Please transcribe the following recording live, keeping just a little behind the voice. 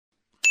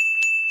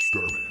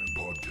Starmen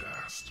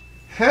Podcast.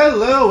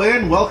 Hello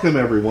and welcome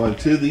everyone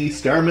to the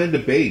Starmen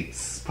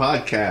Debates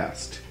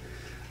Podcast.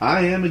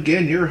 I am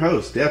again your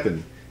host,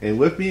 Evan, and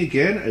with me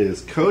again is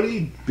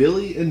Cody,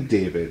 Billy, and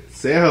David.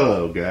 Say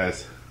hello,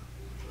 guys.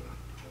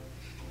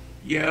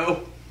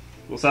 Yo.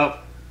 What's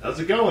up?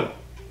 How's it going?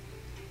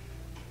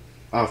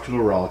 Off to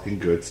a rollicking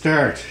good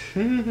start.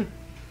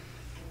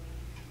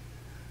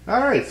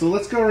 Alright, so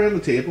let's go around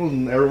the table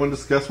and everyone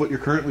discuss what you're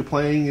currently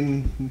playing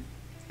and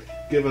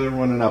give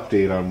everyone an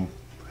update on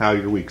how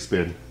your week's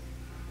been.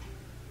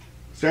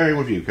 Starting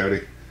with you,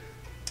 Cody.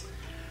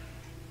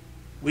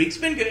 Week's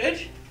been good.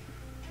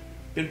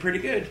 Been pretty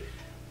good.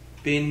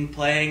 Been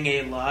playing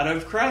a lot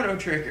of Chrono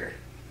Trigger.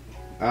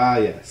 Ah,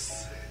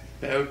 yes.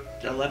 About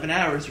 11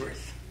 hours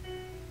worth.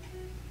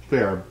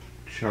 Fair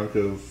chunk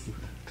of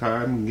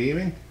time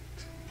gaming.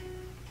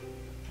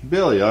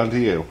 Billy, on to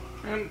you.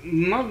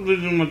 Not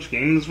really doing much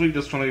gaming this week,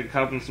 just trying to get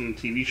caught up on some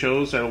TV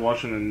shows. Started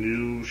watching a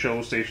new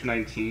show, Station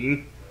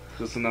 19.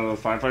 Just another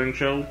firefighting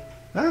show.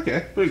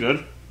 Okay. Pretty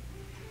good.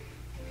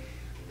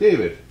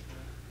 David.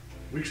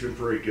 Week's been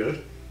pretty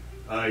good.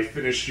 I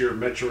finished your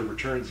Metroid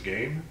Returns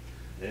game,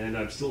 and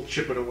I'm still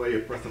chipping away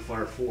at Breath of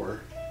Fire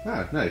 4.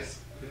 Ah, nice.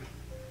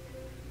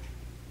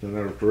 Don't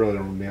know if really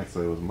romance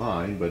that was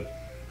mine, but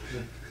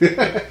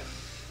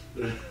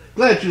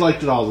glad you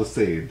liked it all the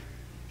same.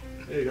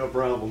 Hey, no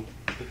problem.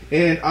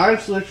 And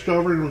I've switched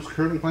over and was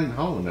currently playing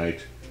Hollow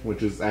Knight,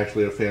 which is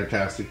actually a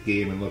fantastic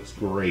game and looks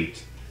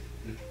great.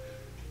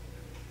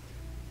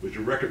 Would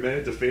you recommend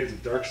it to fans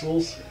of Dark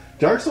Souls?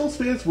 Dark Souls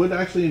fans would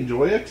actually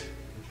enjoy it.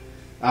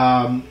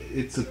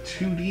 It's a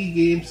 2D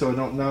game, so I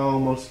don't know.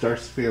 Most Dark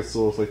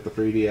Souls like the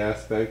 3D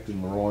aspect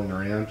and the rolling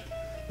around.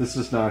 This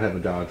does not have a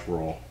dodge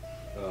roll,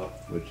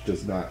 which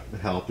does not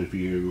help if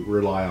you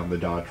rely on the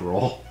dodge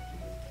roll.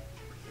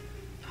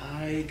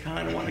 I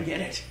kind of want to get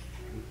it.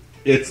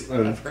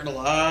 I've heard a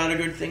lot of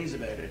good things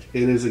about it.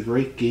 It is a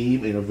great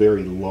game and a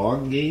very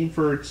long game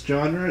for its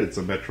genre. It's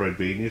a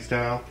Metroidvania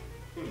style.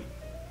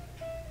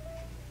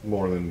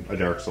 More than a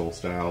Dark Souls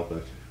style,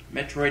 but...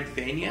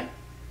 Metroidvania?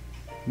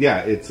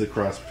 Yeah, it's a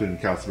cross between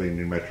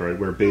Castlevania and Metroid,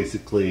 where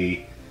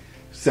basically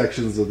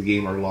sections of the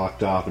game are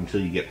locked off until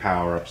you get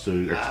power-ups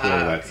to explore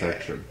that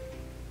section.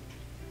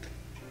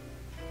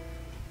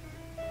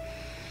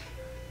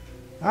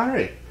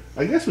 Alright,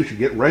 I guess we should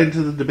get right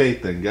into the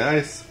debate then,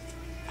 guys.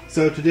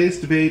 So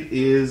today's debate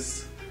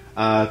is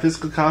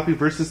physical copy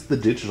versus the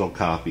digital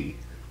copy.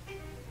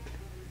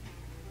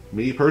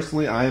 Me,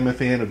 personally, I am a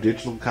fan of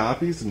digital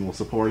copies and will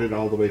support it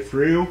all the way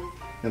through,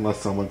 unless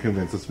someone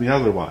convinces me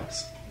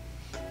otherwise.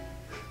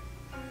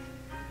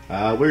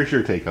 Where's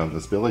your take on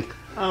this, Billy?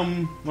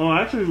 Well,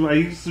 actually, I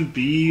used to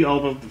be all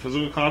about the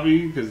physical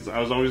copy, because I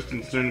was always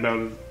concerned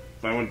about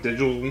if I went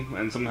digital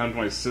and sometimes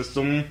my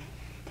system,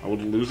 I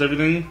would lose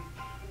everything.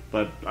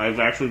 But I've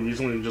actually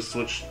recently just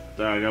switched,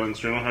 I got an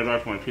external hard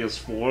drive for my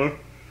PS4,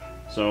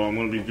 so I'm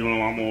going to be doing a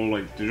lot more,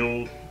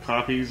 digital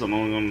copies. I'm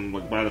only going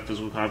to buy the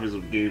physical copies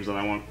of games that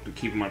I want to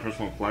keep in my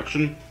personal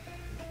collection.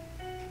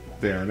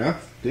 Fair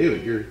enough.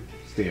 David, your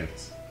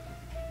stance.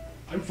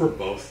 I'm for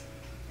both.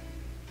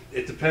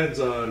 It depends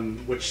on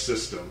which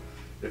system.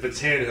 If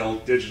it's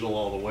handheld, digital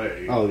all the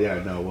way. Oh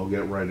yeah, no, we'll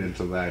get right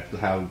into that.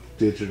 How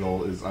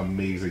digital is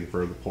amazing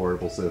for the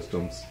portable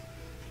systems.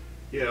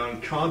 Yeah,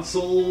 on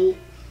console,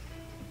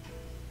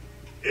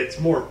 it's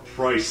more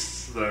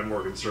price that I'm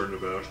more concerned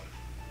about.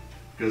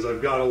 Because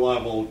I've got a lot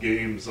of old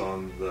games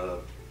on the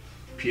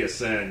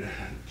PSN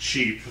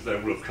cheap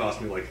that would have cost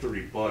me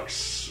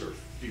 $30 or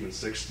even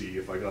 $60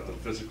 if I got them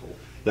physical.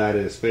 That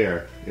is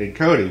fair. And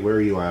Cody, where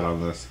are you at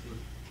on this?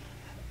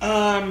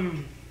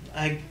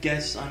 I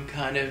guess I'm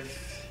kind of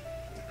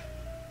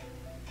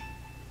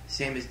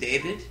same as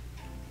David.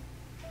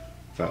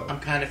 So,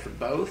 I'm kind of for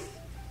both,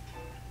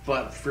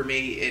 but for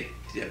me it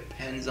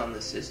depends on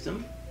the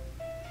system.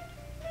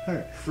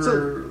 alright.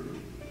 For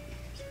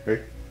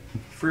Right.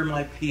 For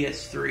my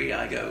PS3,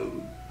 I go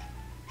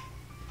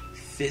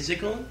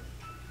physical,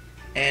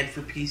 and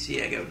for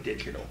PC, I go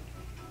digital.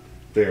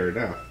 Fair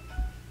enough.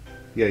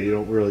 Yeah, you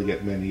don't really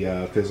get many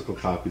physical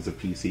copies of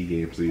PC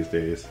games these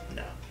days.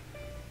 No.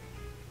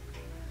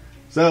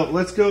 So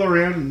let's go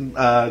around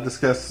and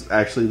discuss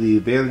actually the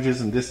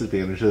advantages and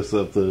disadvantages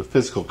of the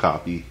physical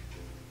copy.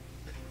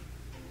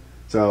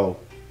 So,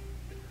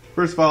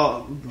 first of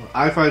all,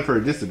 I find for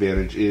a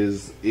disadvantage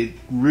is it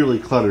really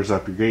clutters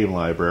up your game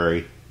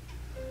library.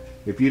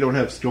 If you don't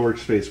have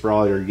storage space for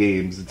all your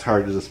games, it's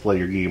hard to display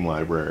your game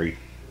library.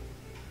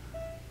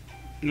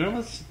 No,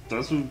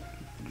 that's a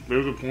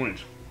very good point.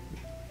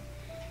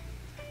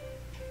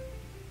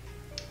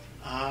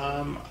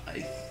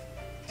 I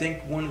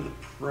think one of the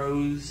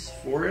pros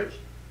for it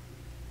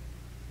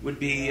would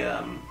be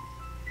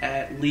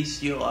at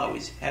least you'll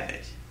always have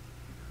it.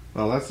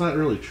 Well, that's not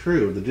really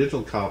true. The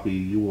digital copy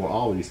you will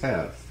always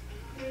have.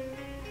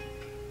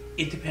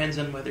 It depends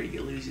on whether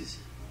you lose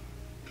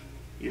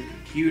your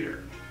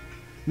computer.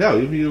 No,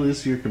 even if you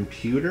lose your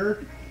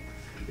computer,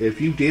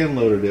 if you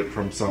downloaded it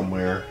from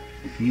somewhere,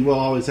 you will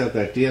always have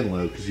that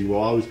download because you will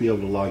always be able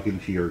to log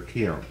into your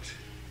account.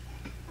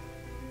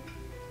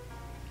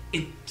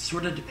 It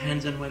sort of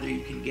depends on whether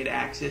you can get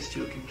access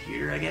to a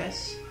computer, I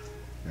guess.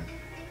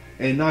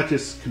 And not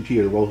just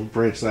computer, we'll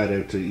branch that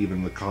out to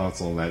even the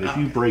console and that. If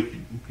you break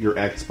your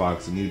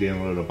Xbox and you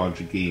download a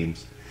bunch of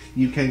games,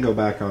 you can go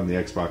back on the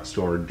Xbox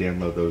store and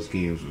download those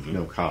games with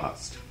no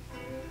cost.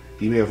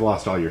 You may have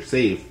lost all your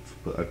save,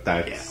 but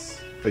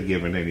that's a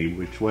given any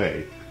which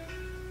way.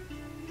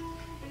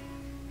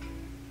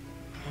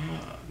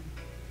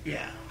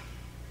 Yeah.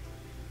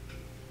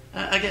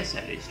 I guess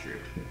that is true.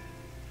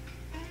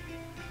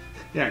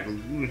 Yeah, cause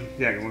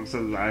like I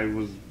said, I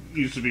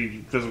used to be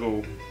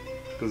physical,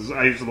 because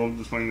I used to love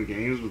just playing the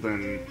games, but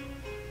then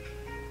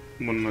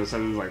when I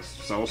decided to like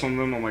sell some of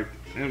them, I'm like,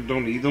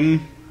 don't need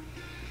them.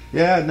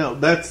 Yeah, no,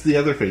 that's the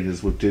other thing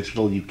is with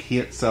digital, you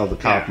can't sell the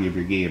copy of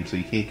your game, so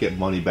you can't get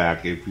money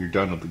back if you're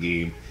done with the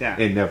game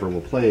and never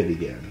will play it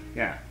again.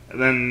 Yeah,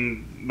 and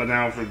then, but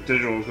now for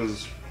digital,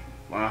 because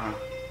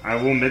I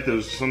will admit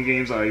there's some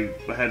games I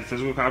had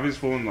physical copies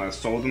for and I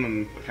sold them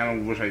and I kind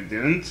of wish I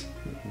didn't.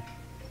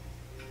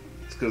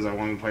 It's because I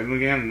wanted to play them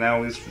again, and now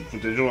at least for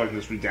digital I can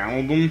just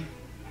re-download them.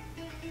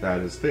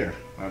 That is fair.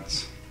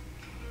 That's...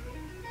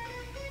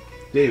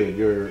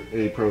 David,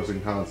 any pros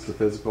and cons to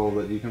physical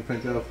that you can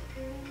think of?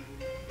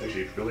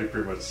 Actually, Billy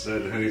pretty much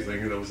said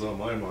anything that was on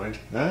my mind.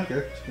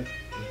 Okay.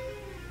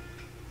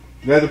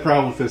 The other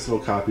problem with physical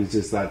copies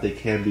is that they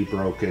can be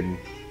broken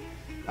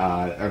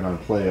and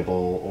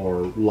unplayable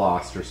or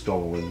lost or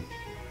stolen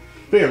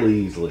fairly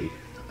easily.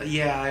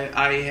 Yeah,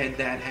 I had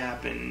that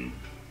happen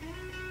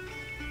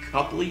a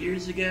couple of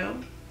years ago.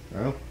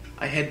 Oh?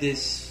 I had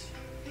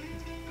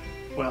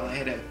I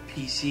had a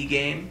PC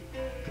game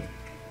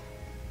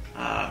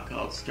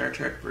called Star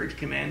Trek Bridge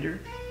Commander.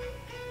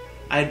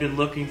 I had been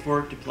looking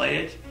forward to play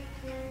it.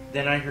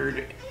 Then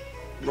I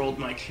rolled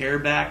my chair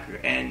back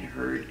and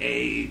heard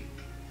a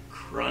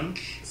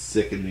crunch.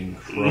 Sickening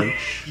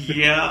crunch.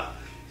 Yeah.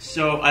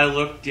 So I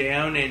look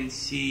down and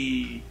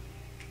see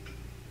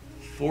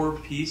 4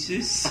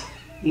 pieces.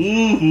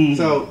 Ooh.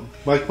 So,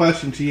 my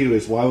question to you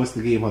is, why was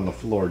the game on the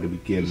floor to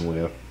begin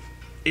with?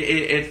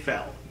 It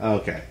fell.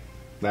 Okay.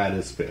 That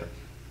is fair.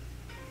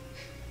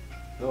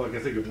 Oh, I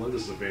can think of one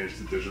disadvantage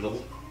to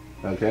digital.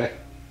 Okay.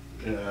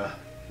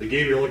 The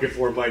game you're looking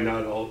for might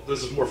not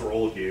this is more for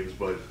old games,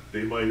 but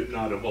they might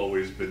not have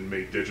always been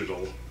made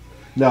digital.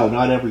 No,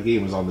 not every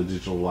game is on the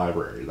digital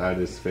library. That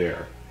is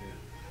fair.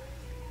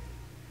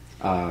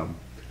 The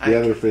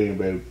other thing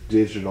about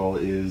digital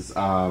is,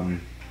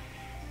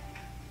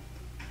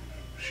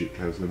 shoot,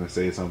 I was going to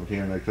say something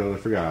here and I totally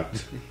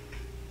forgot.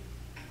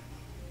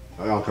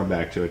 I'll come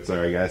back to it.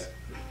 Sorry, guys.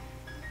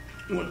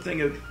 One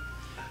thing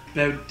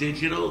about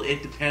digital,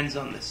 it depends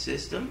on the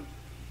system,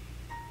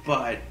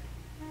 but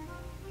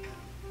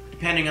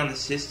depending on the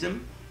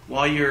system,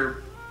 while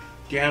you're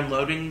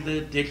downloading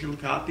the digital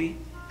copy,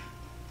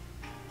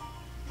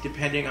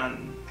 depending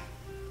on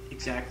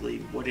exactly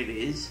what it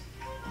is,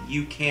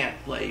 you can't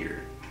play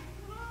your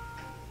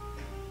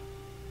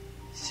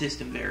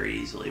system very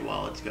easily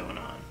while it's going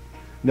on.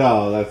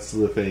 No, that's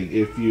the thing.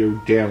 If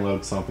you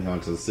download something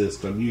onto the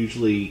system,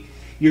 usually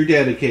you're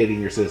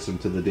dedicating your system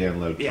to the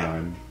download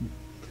time.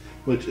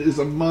 Which is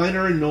a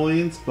minor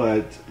annoyance,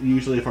 but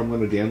usually if I'm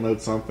going to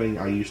download something,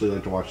 I usually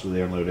like to watch the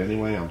download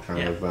anyway. I'm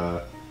kind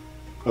of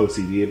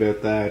OCD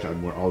about that.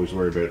 I'm always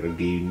worried about a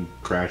game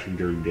crashing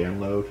during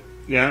download.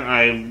 Yeah,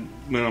 I'm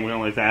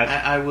like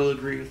that. I will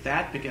agree with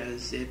that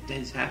because it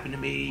has happened to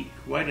me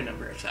quite a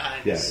number of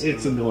times. Yeah,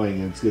 it's annoying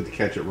and it's good to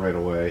catch it right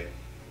away.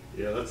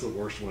 Yeah, that's the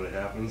worst when it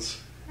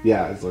happens.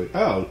 Yeah, it's like,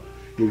 oh,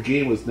 your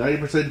game was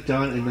 90%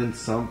 done and then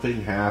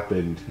something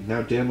happened.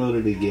 Now download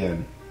it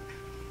again.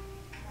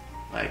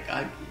 Like,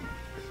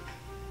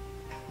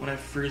 when I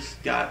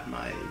first got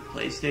my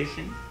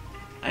PlayStation,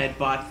 I had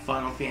bought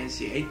Final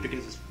Fantasy VIII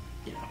because,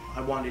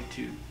 I wanted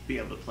to be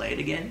able to play it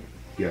again.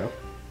 Yeah.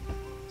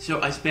 So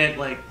I spent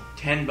like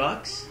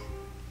 $10,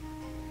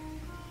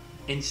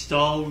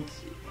 installed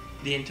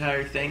the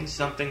entire thing,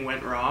 something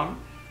went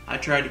wrong. I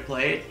tried to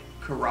play it,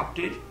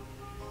 corrupted.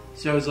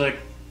 So I was like,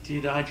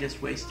 did I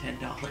just waste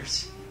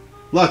 $10?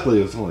 Luckily,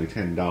 it was only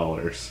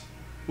 $10.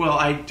 Well,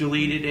 I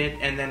deleted it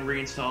and then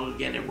reinstalled it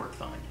again. It worked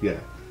fine. Yeah.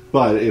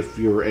 But if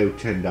you're out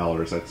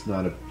 $10, that's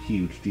not a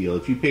huge deal.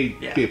 If you paid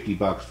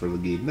 $50 for the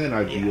game, then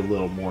I'd be a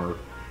little more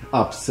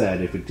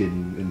upset if it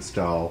didn't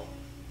install.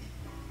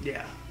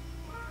 Yeah.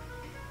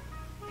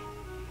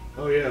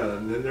 Oh yeah,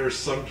 and then there's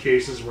some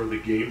cases where the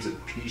game's in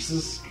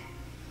pieces.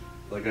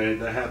 Like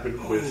that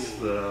happened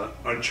with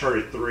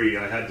Uncharted 3.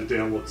 I had to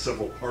download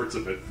several parts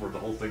of it for the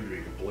whole thing to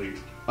be complete.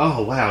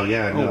 Oh, wow,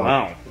 yeah. Oh, no.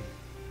 wow.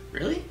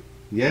 Really?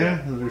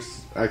 Yeah,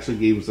 there's actually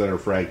games that are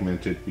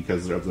fragmented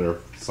because of their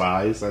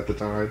size at the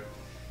time.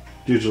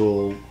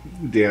 Digital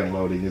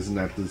downloading isn't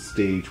at the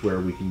stage where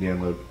we can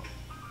download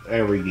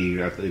every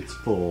game at its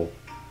full.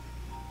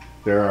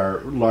 There are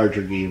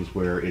larger games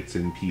where it's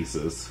in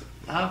pieces.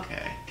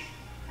 Okay.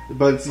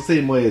 But it's the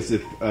same way as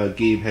if a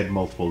game had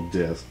multiple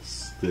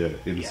discs to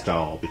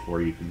install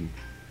before you can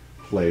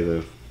play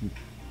the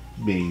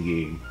main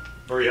game.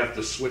 or you have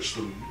to switch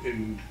them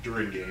in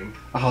during game.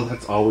 Oh,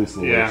 that's always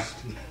the Yeah. worst.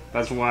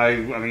 That's why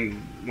I think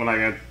when I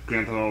got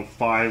Grand Theft Auto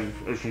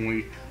 5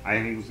 originally,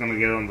 I was going to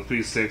get it on the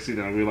 360,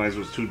 then I realized it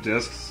was 2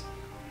 discs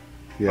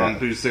on Yeah.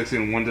 360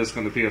 and 1 disc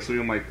on the PS3.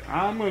 I'm like,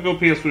 I'm going to go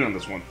PS3 on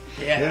this one.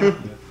 Yeah.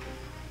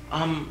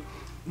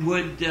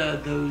 Would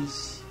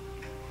those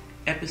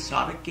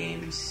episodic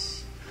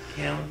games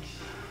count?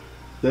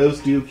 Those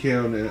do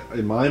count,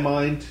 in my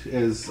mind,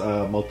 as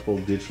multiple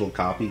digital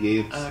copy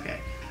games, Okay.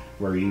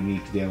 where you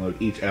need to download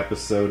each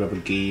episode of a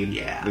game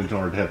Yeah. in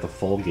order to have the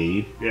full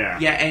game. Yeah.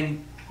 Yeah,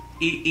 and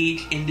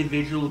each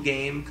individual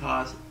game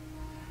costs.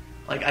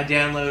 Like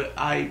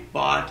I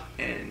bought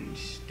and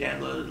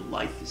downloaded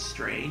Life is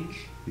Strange.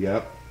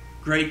 Yep.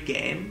 Great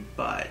game,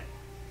 but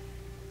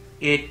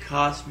it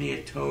cost me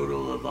a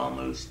total of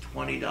almost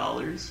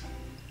 $20.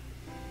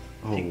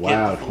 Oh, To get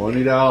wow. the full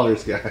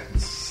 $20,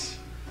 guys.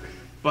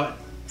 But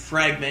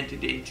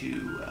fragmented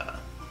into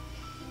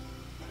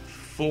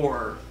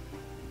 4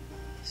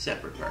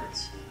 separate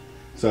parts.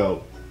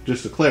 So,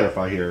 just to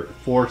clarify here,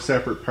 4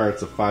 separate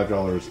parts of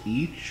 $5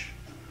 each?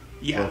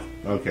 Yeah,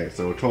 Okay,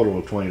 so a total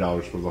of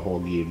 $20 for the whole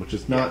game, which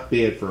is not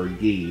bad for a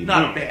game.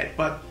 not bad,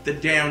 but the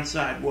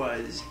downside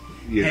was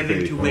You having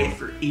pay to for wait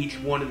for each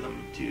one of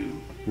them to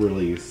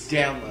Release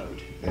download.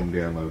 and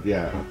download,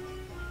 yeah.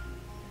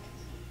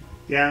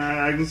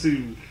 Yeah, I can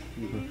see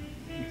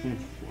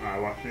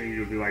why it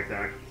would be like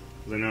that.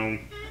 'Cause I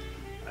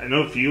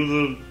know a few of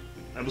the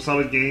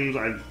episodic games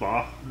I've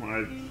bought,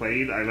 I've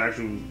played, I've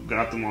actually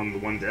got them on the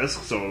 1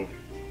 disc, so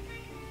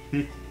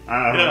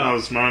I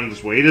was smart and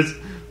just waited.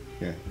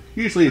 Yeah.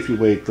 Usually, if you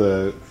wait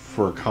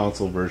for a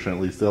console version, at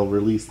least they'll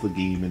release the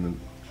game in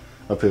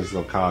a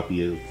physical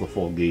copy of the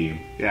full game.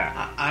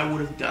 Yeah. I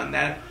would have done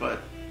that,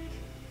 but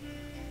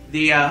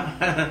the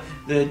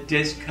the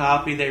disc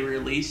copy they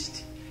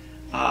released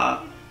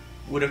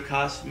would have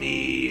cost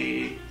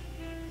me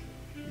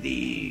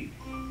the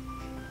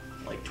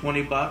like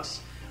 $20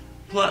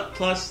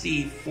 plus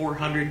the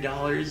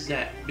 $400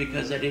 that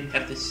because I didn't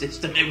have the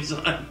system it was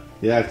on.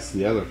 Yeah, that's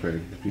the other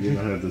thing. If you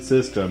didn't have the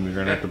system, you're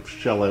going to have to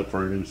shell out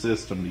for a new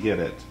system to get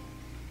it.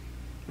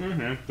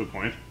 Mm-hmm. Good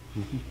point.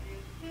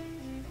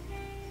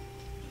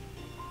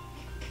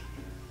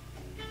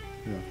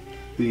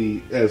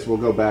 As we'll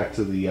go back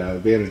to the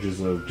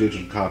advantages of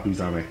digital copies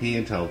on a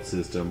handheld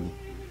system,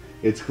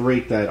 it's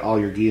great that all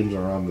your games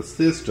are on the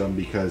system,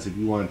 because if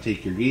you want to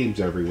take your games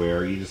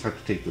everywhere, you just have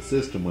to take the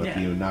system with Yeah.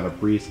 you, not a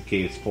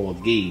briefcase full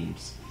of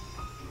games.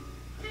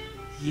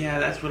 Yeah,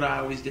 that's what I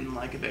always didn't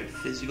like about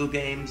physical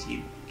games.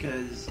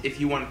 Because if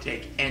you want to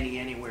take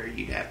anywhere,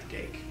 you'd have to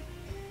take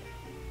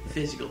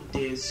physical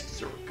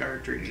discs or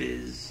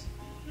cartridges.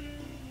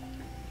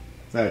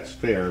 That's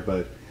fair,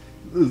 but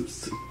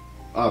the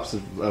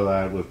opposite of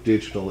that with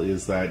digital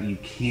is that you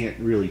can't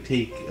really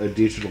take a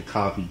digital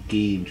copy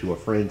game to a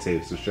friend's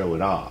house to show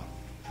it off.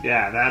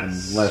 Yeah,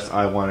 that's... Unless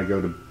I want to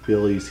go to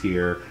Billy's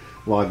here,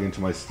 log into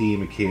my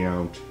Steam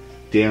account,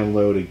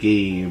 download a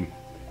game,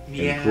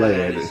 Yeah, play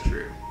that it. is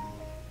true.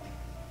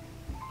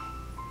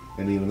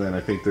 And even then, I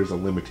think there's a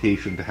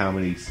limitation to how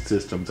many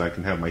systems I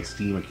can have my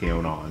Steam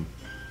account on.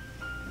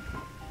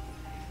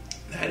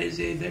 That is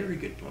a very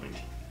good point.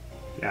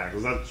 Yeah,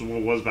 because that's what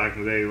it was back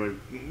in the day. Like,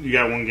 you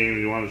got one game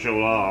and you want to show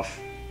it off.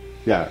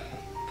 Yeah.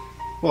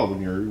 Well,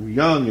 when you're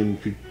young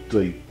and could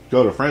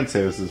go to friends'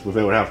 houses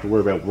without having to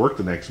worry about work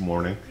the next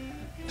morning.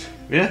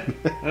 Yeah.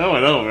 Oh,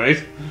 I know,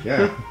 right?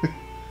 Yeah.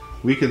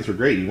 Weekends were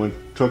great. You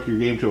took your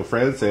game to a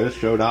friend's house,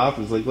 showed off,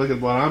 and was like, look at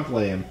what I'm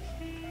playing.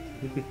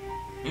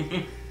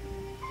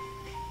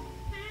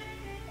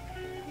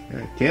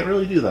 Yeah, can't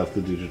really do that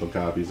with the digital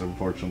copies,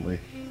 unfortunately.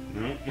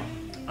 No.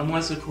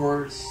 Unless, of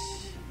course,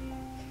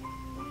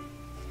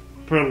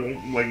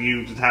 Like,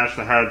 you detach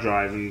the hard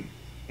drive and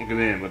look it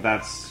in, but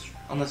that's...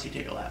 unless you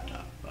take a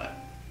laptop. But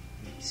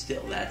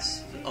still,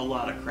 that's a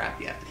lot of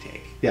crap you have to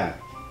take. Yeah.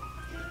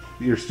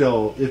 You're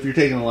still, if you're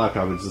taking a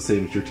laptop, it's the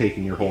same as you're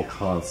taking your whole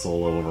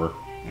console over.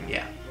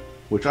 Yeah.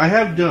 Which I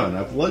have done.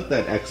 I've lugged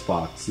that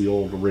Xbox, the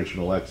old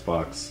original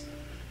Xbox,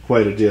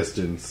 quite a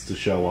distance to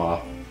show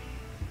off.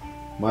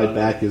 My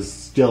back is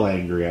still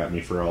angry at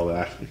me for all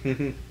that.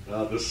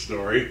 This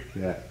story.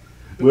 Yeah.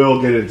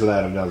 We'll get into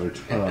that another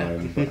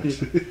time.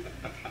 But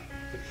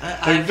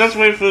I've, just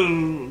wait for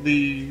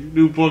the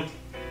new book,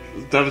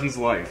 Devin's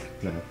Life.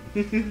 no.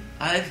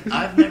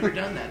 I've never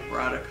done that.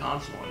 Brought a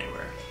console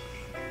anywhere.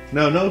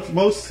 No,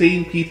 most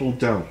sane people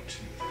don't.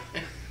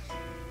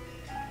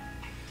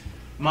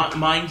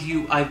 Mind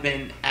you, I've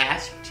been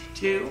asked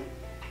to.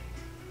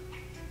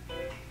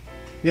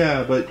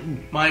 Yeah, but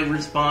My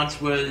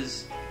response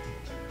was,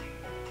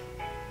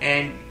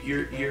 "And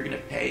you're gonna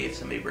pay if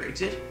somebody breaks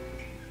it."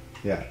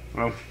 yeah.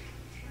 Well,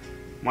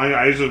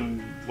 I used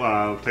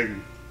to take...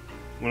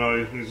 When I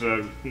used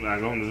to go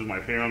home to visit my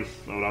parents,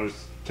 I would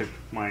always take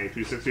my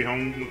 360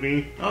 home with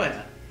me. Oh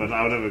yeah. But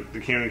I would have the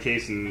carrying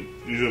case, and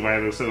usually if I had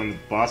to sit on the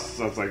bus,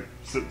 I was like,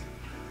 sit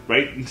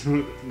right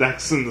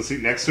next in the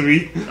seat next to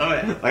me. Oh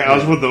yeah. Like, I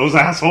was with those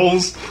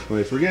assholes.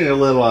 Anyways, we're getting a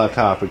little off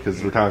topic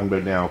because we're talking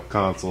about now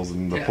consoles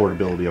and the Yeah.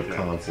 portability of Yeah.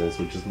 consoles,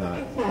 which is not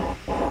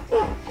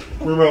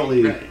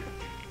remotely Right.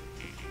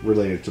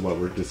 related to what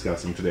we're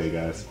discussing today,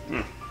 guys.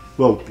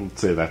 Well, we'll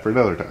say that for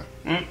another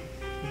time.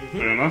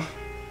 Fair enough.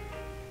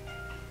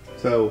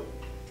 So,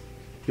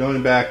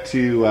 going back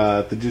to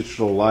the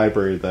digital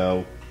library,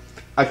 though,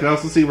 I can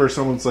also see where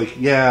someone's like,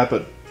 yeah,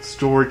 but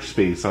storage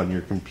space on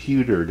your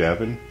computer,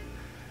 Devin.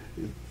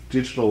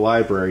 Digital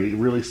library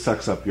really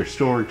sucks up your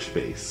storage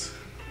space.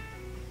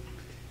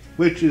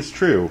 Which is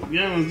true.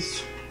 Yeah,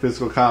 it's...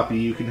 Physical copy,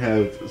 you can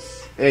have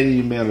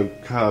any amount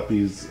of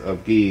copies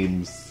of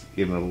games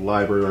in a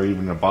library or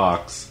even a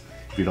box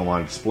if you don't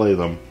want to display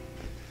them.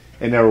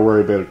 And never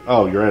worry about,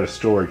 oh, you're out of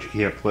storage, you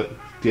can't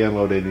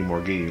download any more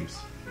games.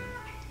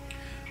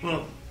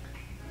 Well,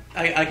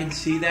 I can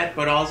see that,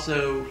 but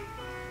also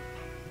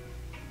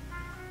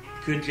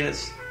could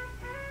just,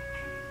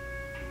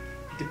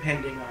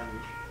 depending on,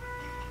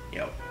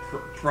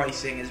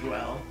 pricing as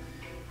well,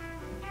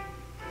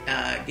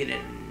 get a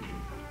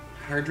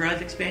hard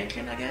drive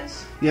expansion, I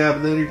guess? Yeah, but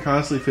then you're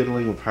constantly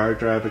fiddling with hard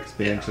drive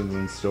expansions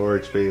and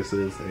storage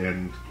spaces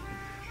and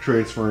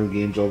transferring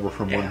games over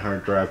from one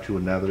hard drive to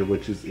another,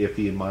 which is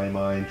iffy in my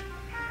mind.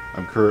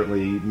 I'm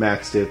currently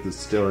maxed out the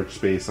storage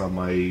space on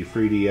my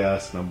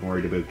 3DS, and I'm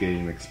worried about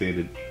getting an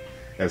expanded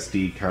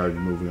SD card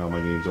and moving all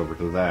my games over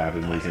to that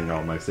and losing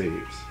all my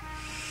saves.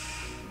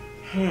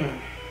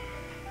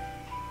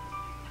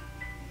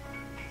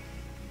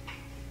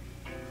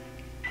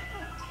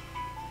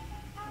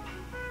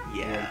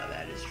 Yeah,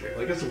 that is true.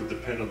 I guess it would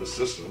depend on the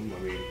system. I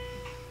mean,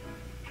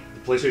 the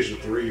PlayStation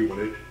 3,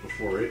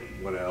 before it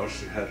went out,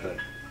 it had that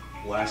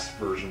last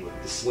version with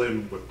the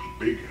slim with the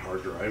big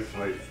hard drive.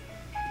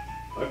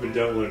 I've been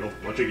downloading a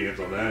bunch of games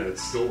on that, and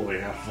it's still only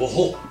half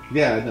full.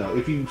 Yeah, no,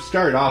 if you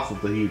start off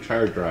with a huge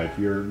hard drive,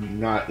 you're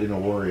not in a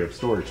worry of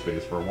storage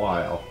space for a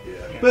while.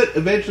 Yeah. But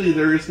eventually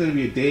there is going to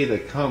be a day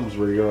that comes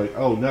where you're like,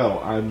 oh no,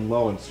 I'm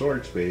low on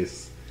storage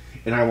space,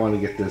 and I want to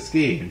get this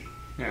game.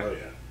 Yeah. Oh,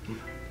 yeah.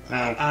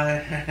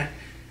 Now,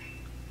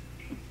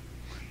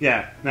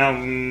 yeah, now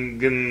I'm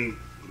getting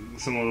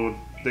similar to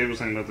what Dave was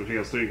saying about the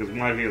PS3, because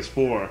my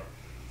PS4,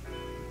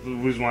 the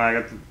reason why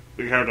I got the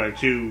big hard drive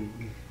too,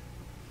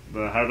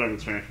 the hard drive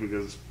expansion,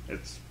 because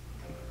it's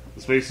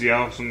the space you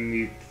also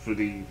need for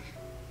to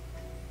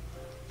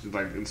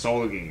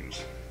install the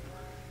games.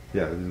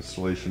 Yeah, the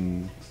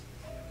installations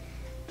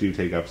do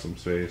take up some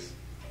space.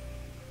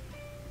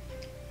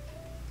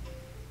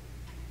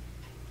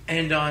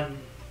 And on,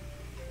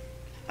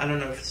 I don't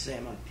know if it's the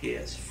same on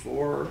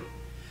PS4,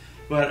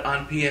 but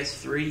on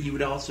PS3 you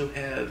would also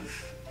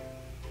have,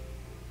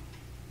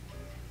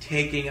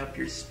 taking up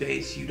your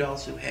space, you'd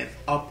also have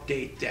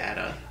update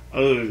data.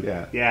 Oh,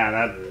 Yeah.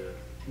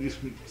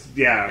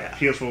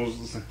 PS4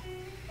 was...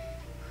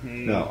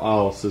 No,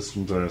 all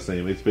systems are the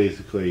same. It's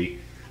basically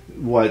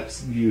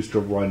what's used to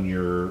run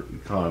your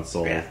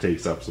console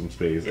takes up some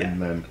space,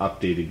 and then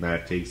updating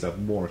that takes up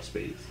more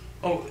space.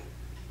 Oh,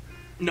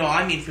 no,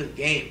 I mean for the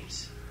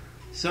games.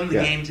 Some of the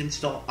games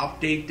install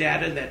update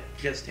data that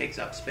just takes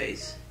up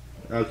space.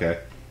 Okay.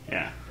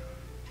 Yeah.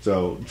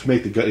 So, to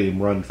make the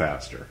game run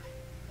faster.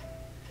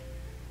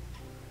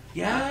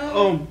 Yeah?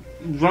 Oh,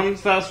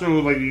 runs faster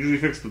would usually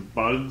fix the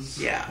bugs.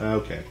 Yeah.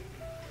 Okay.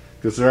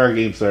 Because there are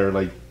games that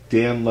are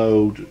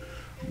download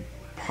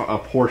a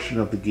portion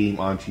of the game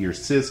onto your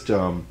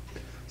system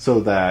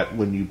so that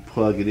when you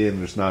plug it in,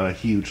 there's not a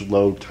huge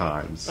load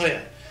times. Oh,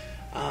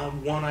 yeah.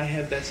 One I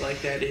have that's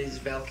like that is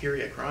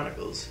Valkyria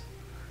Chronicles.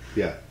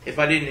 Yeah. If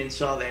I didn't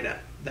install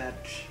that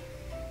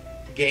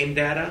game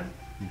data,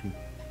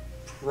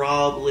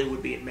 probably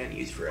would be in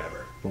menus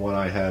forever. The one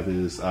I have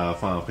is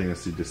Final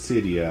Fantasy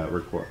Dissidia.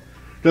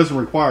 Doesn't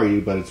require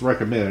you, but it's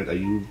recommended that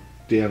you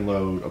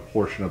download a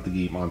portion of the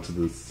game onto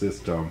the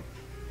system.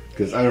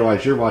 Because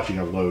otherwise you're watching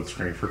a load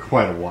screen for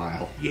quite a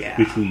while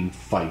between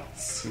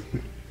fights.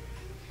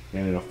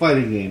 And in a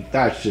fighting game,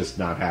 that's just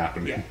not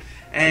happening. Yeah.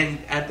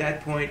 And at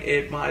that point,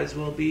 it might as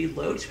well be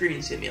load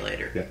screen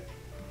simulator. Yeah.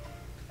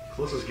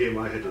 Closest game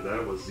I had to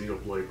that was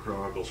Xenoblade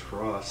Chronicles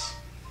Cross.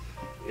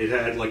 It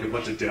had a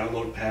bunch of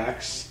download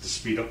packs to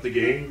speed up the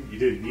game. You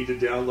didn't need to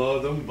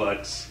download them,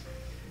 but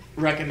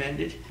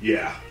Recommended.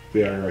 yeah.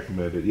 Very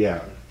recommended,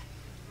 yeah.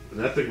 And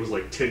that thing was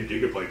 10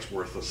 gigabytes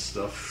worth of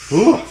stuff.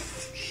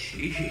 Oof.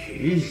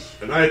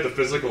 Jeez. And I had the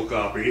physical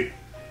copy,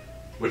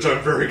 which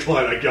I'm very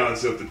glad I got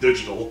instead of the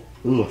digital.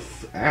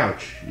 Oof.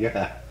 Ouch.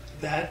 Yeah.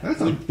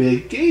 That's a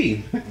big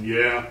game.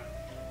 Yeah.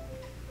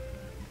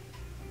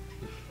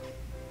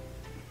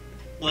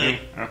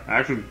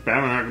 Actually,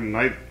 Batman Arkham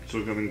Knight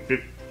took, I think,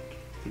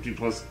 50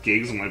 plus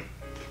gigs on my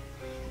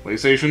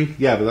PlayStation.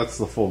 Yeah, but that's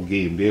the full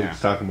game.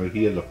 David's talking about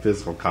he had a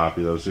physical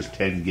copy that was just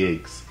 10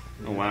 gigs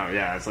Oh, wow,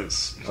 yeah, it's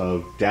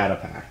of data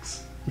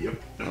packs.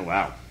 Yep. Oh,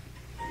 wow.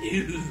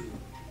 Ew.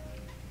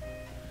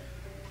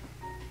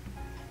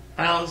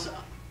 I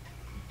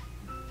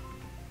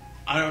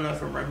don't know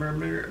if I'm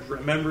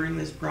remembering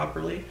this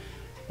properly,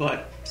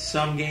 but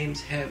some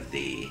games have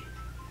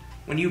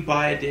when you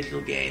buy a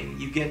digital game,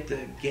 you get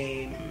the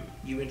game,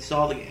 you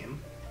install the game,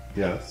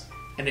 Yes.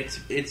 and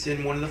it's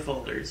in one of the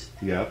folders.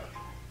 Yep.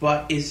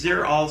 But is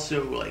there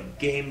also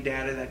game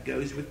data that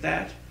goes with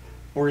that,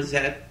 or is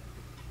that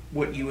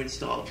what you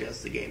install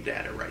just the game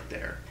data right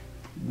there?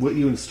 What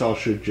you install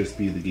should just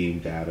be the game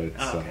data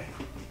itself. Okay.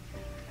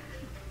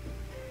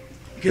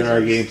 There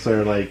are games that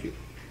are like, you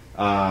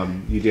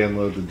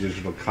download the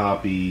digital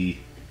copy.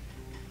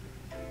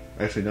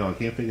 Actually, no, I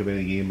can't think of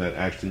any game that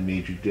actually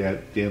made you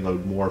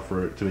download more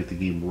to make the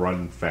game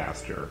run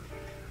faster.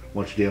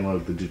 Once you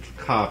downloaded the digital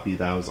copy,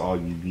 that was all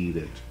you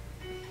needed.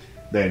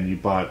 Then you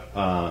bought,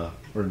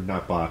 or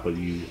not bought, but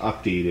you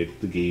updated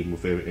the game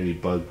with any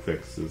bug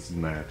fixes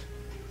and that,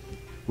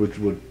 which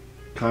would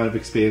kind of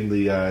expand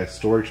the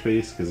storage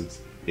space because it's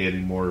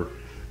adding more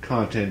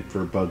content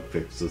for bug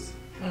fixes.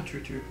 Oh,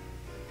 true.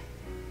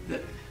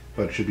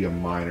 But it should be a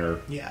minor.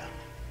 Yeah.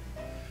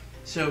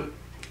 So,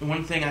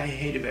 one thing I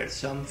hate about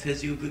some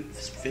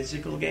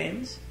physical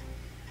games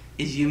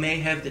is you may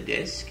have the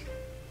disc,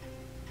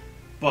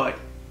 but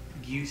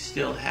you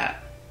still have,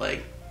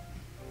 like,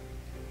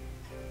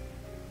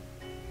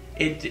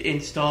 it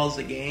installs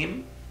a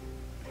game,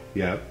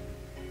 Yeah.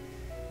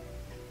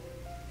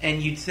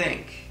 and you'd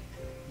think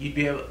you'd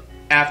be able,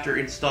 after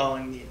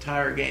installing the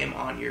entire game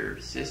on your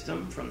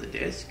system from the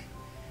disc,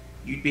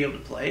 you'd be able to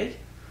play it.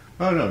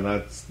 Oh no,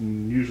 that's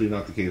usually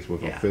not the case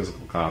with a Yeah.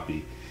 physical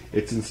copy.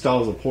 It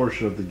installs a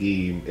portion of the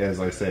game, as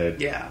I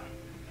said, Yeah.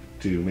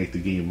 to make the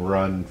game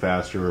run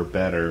faster or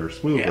better or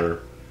smoother,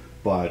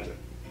 but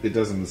it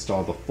doesn't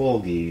install the full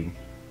game.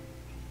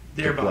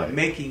 Thereby play.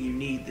 making you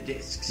need the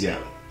discs. Yeah.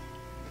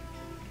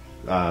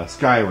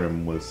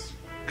 Skyrim was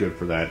good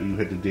for that. You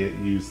had to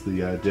use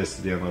the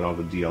disc to download all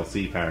the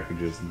DLC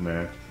packages and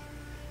that.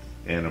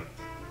 And I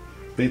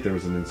think there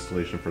was an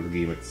installation for the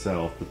game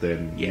itself, but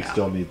then you Yeah.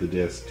 still need the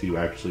disc to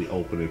actually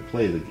open and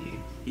play the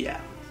game. Yeah.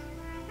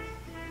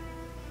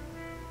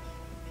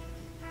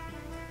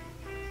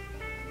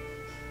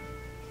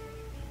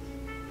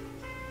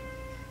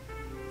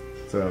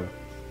 So,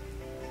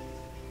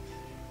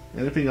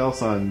 anything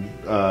else on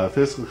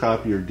physical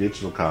copy or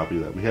digital copy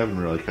that we haven't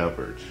really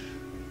covered?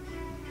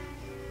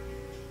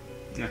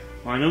 Yeah.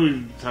 Well, I know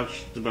we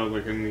touched about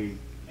like in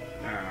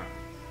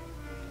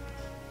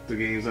the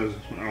games that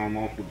are on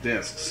multiple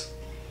discs.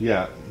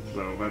 Yeah.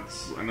 So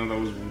I know that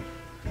was.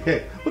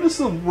 Okay, what is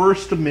the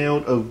worst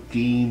amount of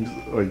games,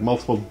 like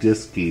multiple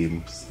disc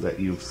games, that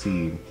you've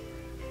seen?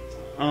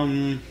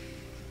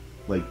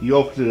 Like, you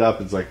opened it up,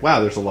 and it's like, wow,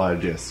 there's a lot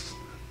of discs.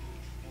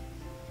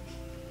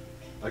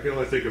 I can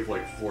only think of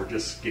like 4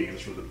 disc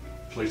games from the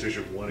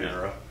PlayStation 1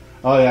 era.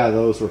 Oh yeah,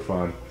 those were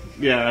fun.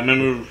 Yeah, I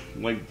remember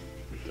like.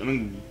 I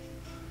mean,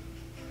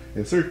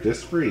 Insert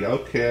disc free,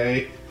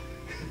 okay.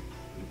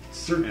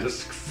 Insert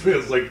disc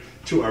it's like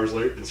 2 hours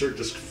later, insert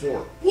disc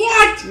 4.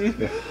 What?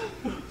 Yeah.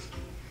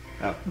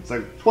 It's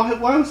like, why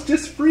was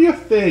disc free a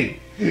thing?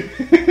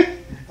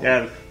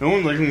 yeah, the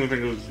only I can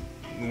think of was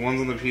the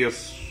ones on the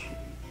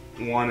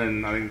PS1,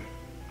 and I think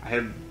I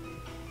had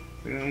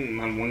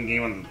one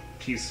game on the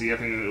PC. I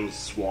think it was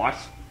SWAT.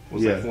 It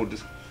was Yeah. like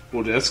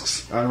 4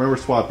 discs. I remember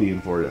SWAT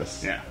being 4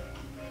 discs. Yeah.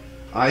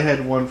 I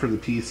had one for the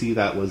PC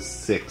that was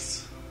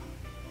 6.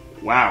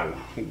 Wow.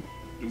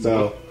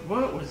 So,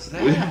 What was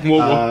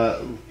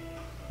that?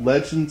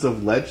 Legends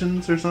of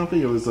Legends or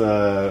something. It was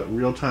a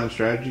real-time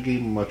strategy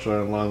game, much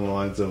along the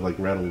lines of like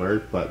Red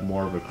Alert, but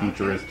more of a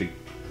futuristic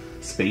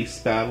space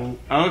battle.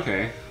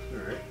 Okay.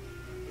 Alright.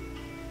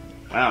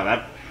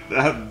 Wow,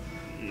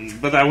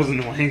 but that was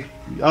annoying.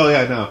 Oh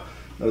yeah, no.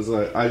 I was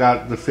like, I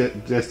got the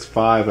disc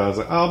 5. I was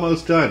like,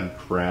 almost done.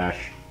 Crash.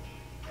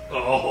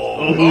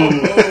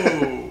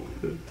 Oh.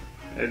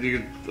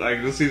 And I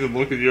can see the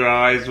look in your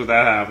eyes when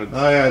that happens.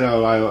 Oh yeah,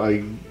 no.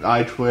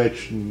 I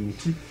twitched and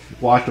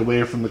walked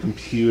away from the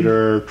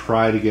computer.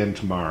 Tried again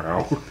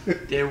tomorrow.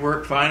 Did it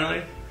work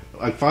finally?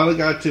 I finally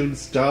got to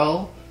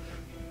install.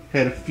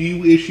 Had a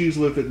few issues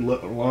with it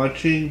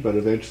launching, but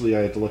eventually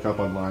I had to look up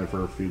online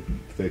for a few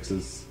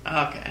fixes.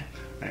 Okay.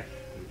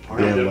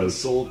 Part of Yeah, Devin's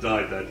soul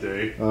died that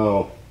day.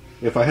 Oh,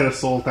 if I had a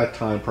soul at that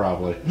time,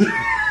 probably.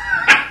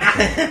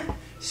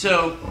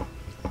 So,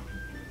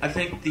 I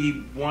think the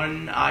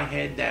one I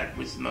had that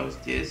was the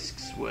most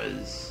discs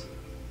was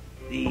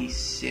the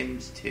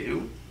Sims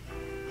 2.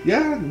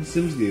 Yeah, the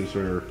Sims games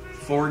are.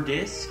 4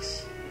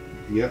 discs.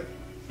 Yep.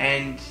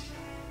 And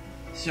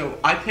so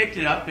I picked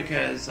it up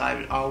because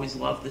I always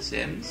loved The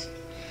Sims.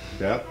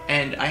 Yep.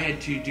 And I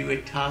had to do a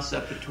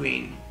toss-up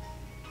between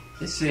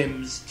The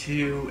Sims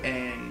 2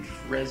 and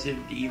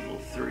Resident Evil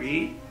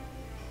 3.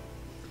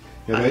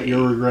 I bet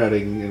you're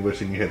regretting and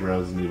wishing you had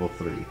Resident Evil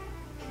 3.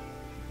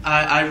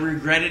 I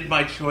regretted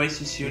my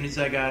choice as soon as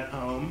I got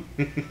home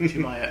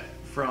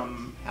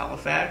from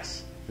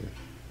Halifax.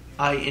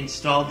 I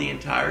installed the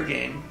entire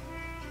game.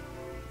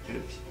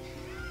 Oops.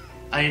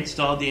 I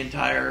installed the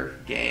entire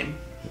game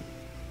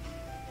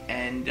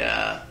and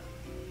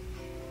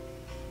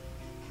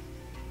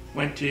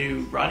went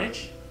to run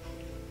it.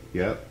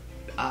 Yep.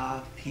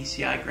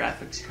 PCI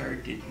graphics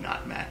card did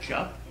not match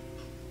up.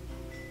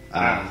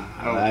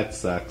 That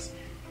sucks.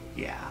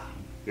 Yeah.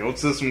 The old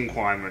system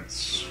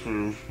requirements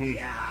for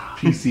Yeah.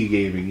 PC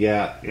gaming,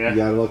 yeah. Yeah. You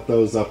gotta look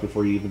those up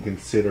before you even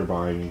consider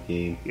buying a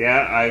game.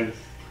 Yeah, I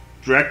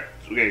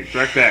okay,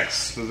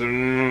 DirectX. Does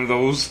anyone remember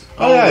those?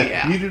 Oh, yeah.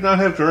 yeah. You do not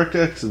have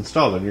DirectX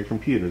installed on your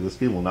computer. This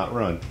game will not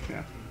run.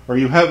 Yeah. Or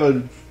you have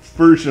a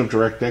version of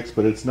DirectX,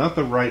 but it's not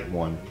the right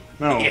one.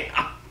 No.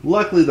 Yeah.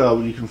 Luckily,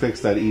 though, you can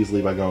fix that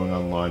easily by going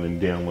online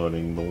and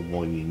downloading the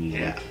one you need.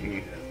 Yeah.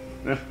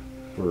 Yeah.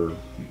 For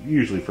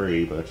usually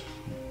free, but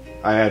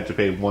I had to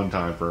pay one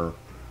time for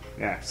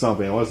Yeah.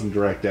 something. It wasn't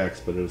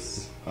DirectX, but it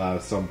was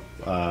some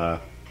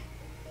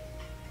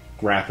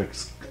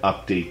graphics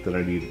update that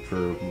I needed for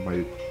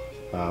my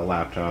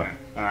laptop.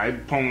 I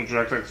pwned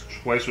DirectX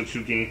twice for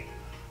two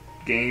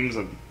games.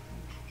 I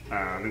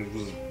think it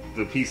was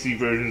the PC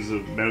versions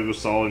of Metal Gear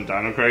Solid and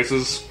Dino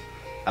Crisis.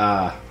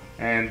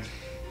 And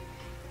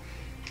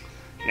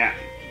yeah,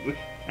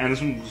 and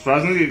this one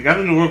surprisingly it got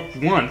them to work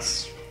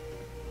once.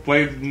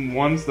 Played them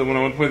once, then when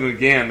I went to play them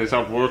again, they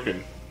stopped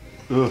working.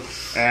 Ugh.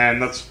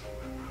 And that's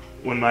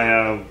when my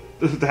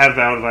dad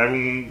vowed if I ever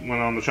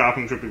went on the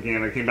shopping trip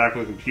again, I came back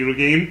with a computer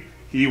game,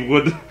 he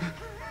would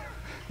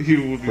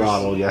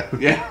Throttle, yeah.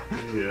 Yeah.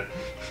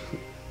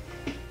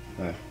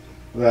 Yeah.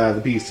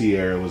 The PC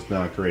era was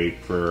not great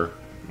for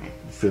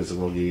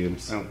physical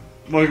games.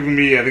 Lucky for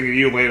me, I think a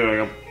year later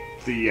I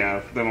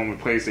got them on my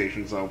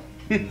PlayStation, so.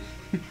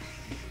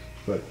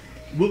 But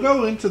we'll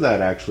go into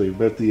that actually,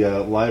 about the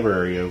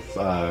library of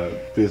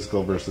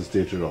physical versus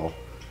digital,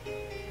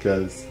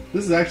 because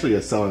this is actually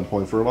a selling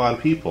point for a lot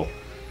of people.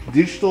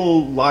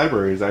 Digital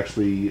libraries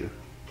actually,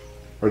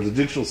 or the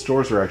digital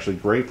stores are actually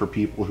great for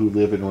people who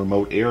live in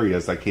remote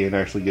areas that can't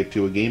actually get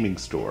to a gaming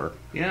store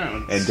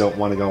Yeah. and don't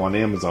want to go on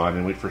Amazon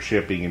and wait for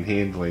shipping and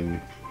handling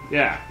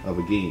Yeah. of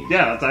a game.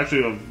 Yeah, that's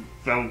actually a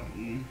valid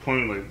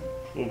point. Like,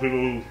 well, people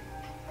who,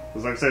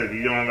 because like I said, if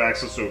you don't have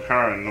access to a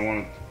car and don't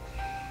want to.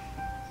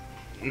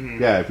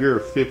 Yeah, if you're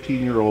a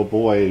 15-year-old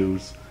boy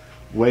who's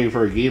waiting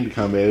for a game to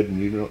come out,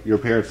 and your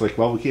parents are like,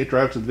 well, we can't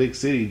drive to the big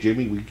city,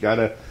 Jimmy. We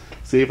gotta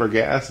save our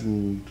gas,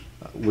 and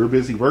we're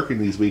busy working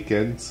these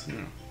weekends.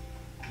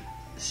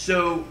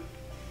 So,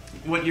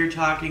 what you're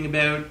talking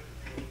about,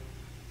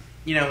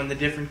 in the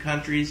different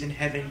countries and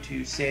having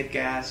to save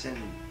gas and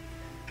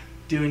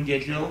doing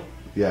digital,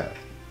 Yeah.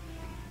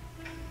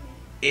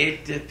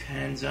 it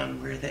depends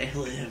on where they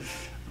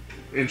live.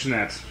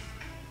 Internet,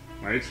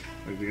 right?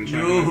 Like the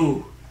internet.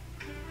 No.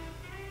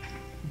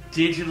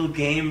 Digital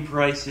game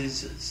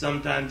prices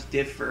sometimes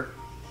differ.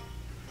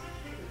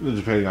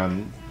 Depending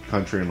on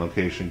country and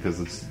location, because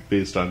it's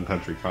based on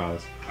country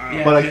cost.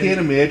 Yeah, But I 'cause- can't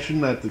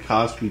imagine that the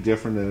cost would be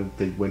different than if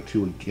they went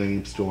to a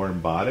game store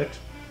and bought it.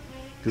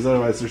 Because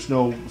otherwise there's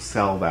no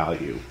sell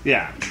value.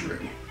 Yeah.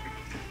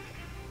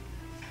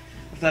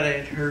 I thought I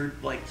had heard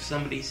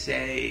somebody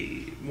say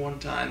one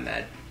time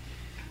that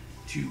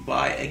to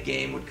buy a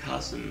game would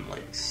cost them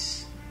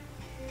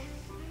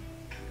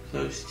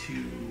close to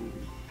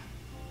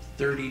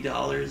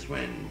 $30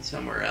 when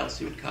somewhere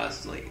else it would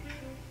cost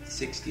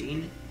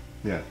 $16.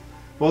 Yeah.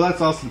 Well,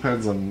 that also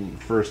depends on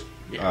first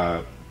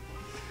Yeah.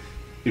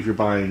 if you're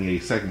buying a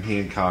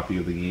second-hand copy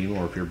of the game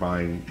or if you're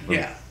buying a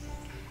Yeah.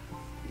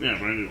 Yeah,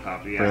 brand new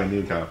copy. Yeah. brand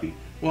new copy.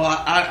 Well,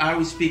 I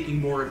was speaking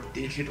more of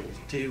digital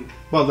too.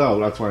 Well, no,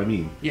 that's what I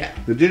mean. Yeah.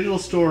 The digital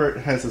store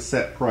has a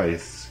set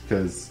price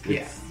because it's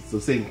Yeah. the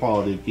same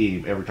quality of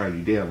game every time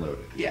you download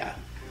it. Yeah.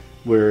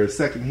 Whereas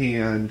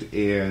secondhand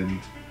and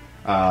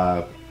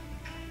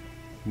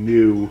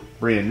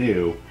brand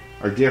new,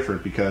 are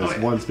different because Oh, yeah.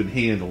 one's been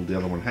handled, the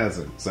other one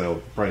hasn't. So the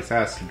price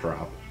has to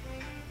drop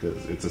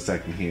because it's a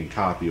secondhand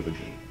copy of a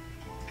game.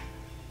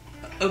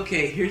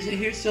 Okay,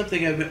 here's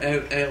something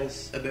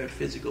else about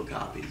physical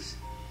copies.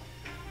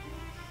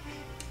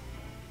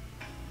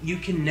 You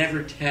can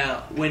never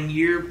tell when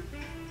you're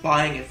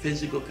buying a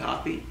physical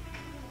copy.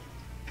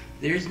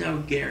 There's no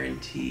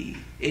guarantee.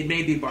 It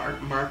may be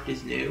marked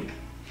as new.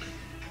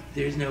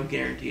 There's no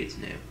guarantee it's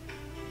new.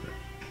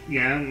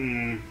 Yeah,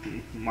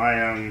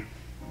 my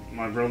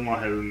brother-in-law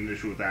had an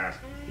issue with that.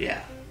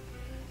 Yeah.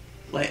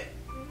 Like,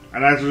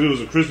 And actually, it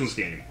was a Christmas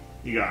game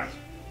you got.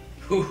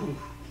 whew,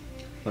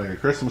 Like a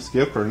Christmas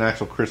gift or an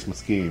actual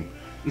Christmas game.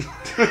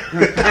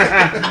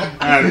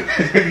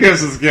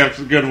 Christmas gift's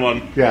a good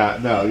one. Yeah,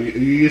 no,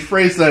 you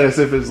phrase that as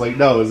if it's like,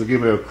 no, it's a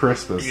gift of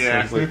Christmas.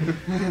 Yeah. It's like,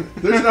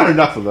 there's not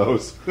enough of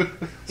those.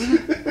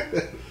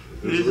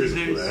 There's a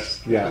reason for that.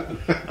 Yeah.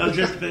 I was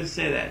just about to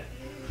say that.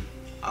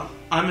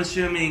 I'm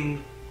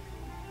assuming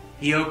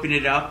he opened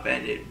it up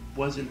and it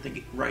wasn't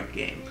the right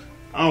game.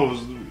 Oh, it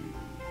was the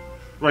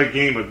right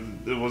game,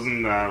 but it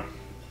wasn't. A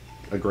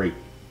great.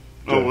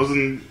 It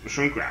wasn't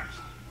shrink wrapped.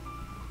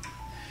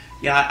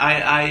 Yeah,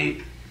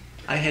 I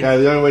had. Yeah,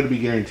 the only way to be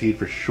guaranteed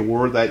for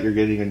sure that you're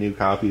getting a new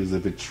copy is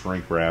if it's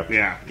shrink wrapped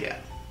Yeah, Yeah.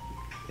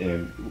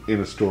 and in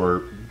a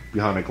store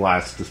behind a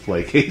glass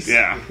display case.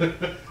 yeah.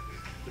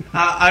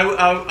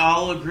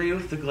 I'll agree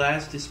with the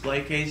glass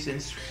display case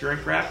and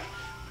shrink wrapped,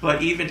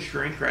 but even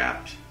shrink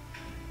wrapped,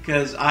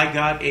 because I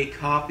got a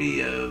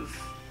copy of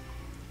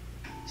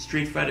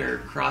Street Fighter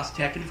Cross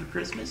Tekken for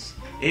Christmas.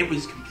 It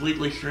was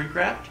completely shrink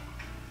wrapped.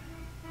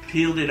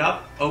 Peeled it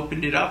up,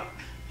 opened it up.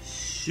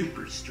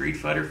 Super Street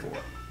Fighter 4.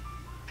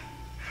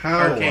 How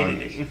Arcade on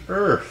edition.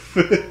 earth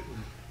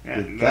Yeah,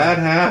 did that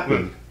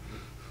happen?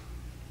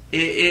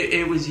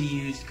 It was a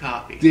used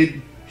copy.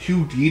 Did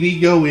Houdini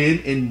go in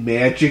and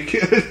magic?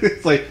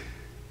 It's like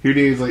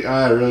Houdini's like,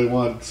 I really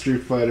want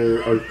Street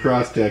Fighter or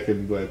Cross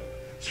Tekken, but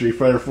Street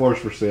Fighter 4's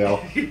for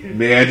sale.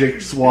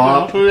 Magic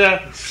swap.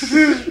 Yeah.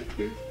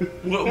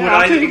 What Yeah,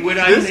 I'll take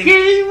this think?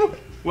 game?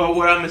 Well,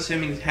 what I'm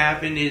assuming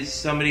happened is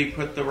somebody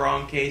put the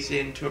wrong case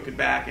in, took it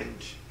back, and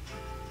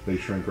They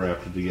shrink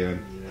wrapped it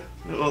again.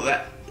 well,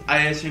 that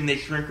I assume they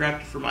shrink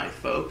wrapped it for my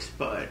folks,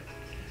 but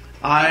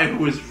I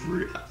was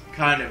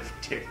kind of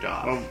ticked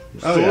off.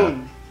 Oh, yeah.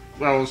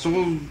 Well, so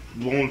we'll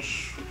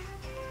launch.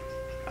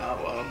 Oh,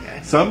 well,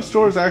 okay. Some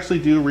stores actually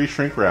do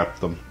re-shrink wrap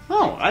them.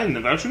 Oh, I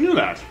never actually knew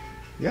that.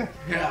 Yeah.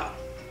 Yeah.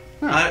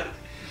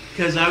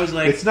 Because I was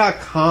like, It's not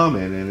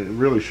common, and it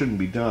really shouldn't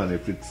be done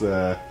if it's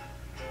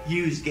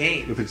used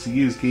game. if it's a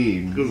used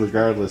game,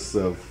 regardless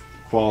of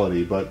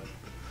quality. But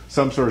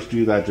some stores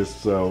do that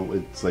just so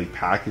it's like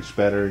packaged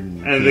better,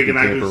 and And they can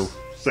tamper. actually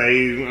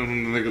say,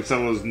 and they can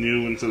sell as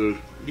new instead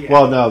of. Yeah.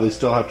 Well, no, they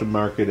still have to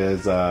mark it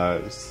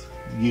as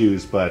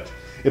used, but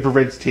it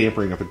prevents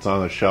tampering if it's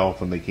on the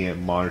shelf and they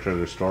can't monitor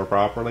their store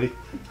properly.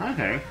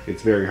 Okay.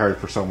 It's very hard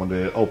for someone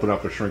to open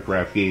up a shrink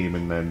wrap game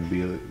and then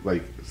be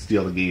like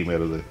steal the game out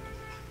of the.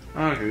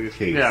 Okay.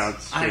 Case. Yeah,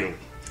 it's true.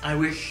 I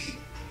wish,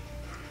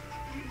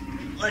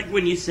 like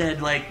when you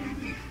said, like,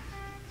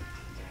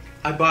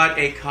 I bought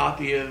a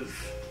copy of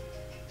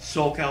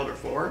Soul Calibur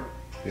 4.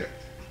 Yeah.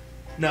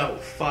 No,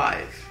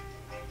 5.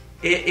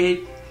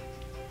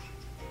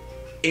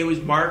 It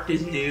was marked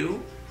as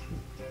new,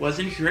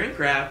 wasn't shrink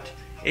wrapped.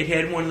 It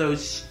had one of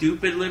those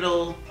stupid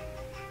little,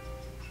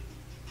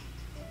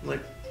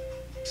 like,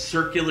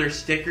 circular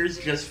stickers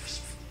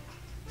just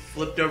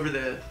flipped over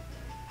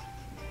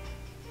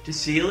to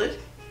seal it.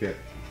 Yeah.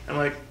 I'm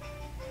like,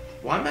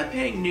 why am I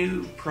paying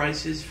new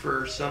prices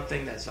for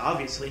something that's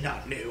obviously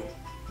not new?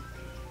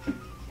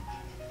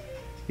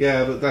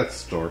 Yeah, but that's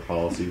store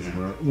policies.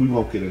 We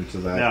won't get into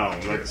that.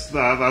 No, that's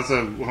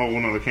a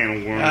whole other can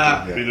of worms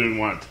Ah. that we didn't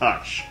want to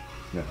touch.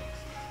 No.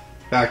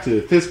 Back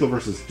to physical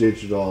versus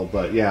digital,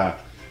 but yeah,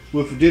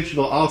 with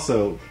digital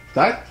also,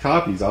 that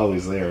copy's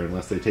always there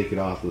unless they take it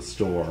off the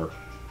store.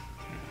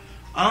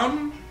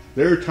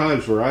 There are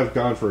times where I've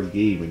gone for a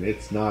game and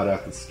it's not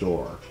at the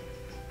store.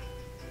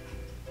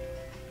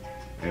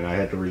 And I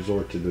had to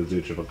resort to the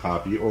digital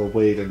copy or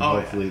wait and Oh,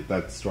 hopefully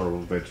that store will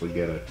eventually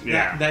get it.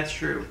 Yeah. That's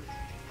true.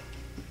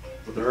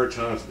 But there are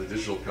times the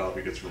digital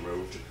copy gets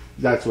removed.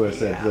 That's what I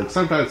said. Yeah. Like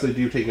sometimes they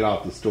do take it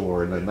off the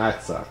store and then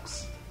that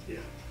sucks. Yeah.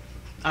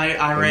 I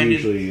And ran into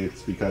usually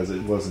it's because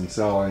it wasn't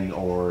selling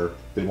or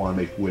they want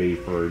to make way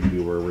for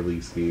newer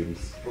release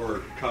games.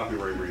 Or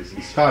copyright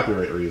reasons.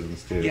 Copyright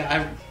reasons too.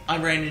 yeah, I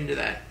ran into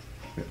that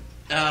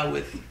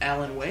with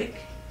Alan Wake.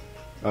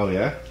 Oh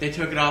yeah? They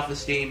took it off of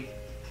Steam.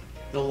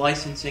 The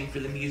licensing for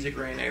the music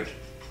ran out.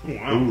 Oh,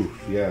 wow.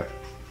 Oof, yeah.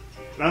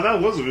 Now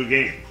that was a good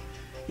game.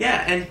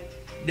 Yeah, and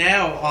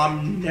now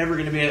I'm never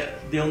going to be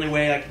the only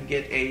way I can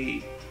get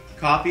a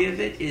copy of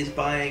it is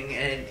buying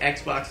an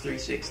Xbox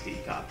 360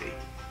 copy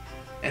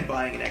and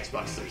buying an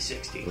Xbox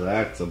 360.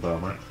 That's a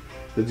bummer.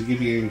 Did you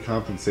give you any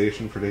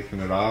compensation for taking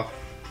it off?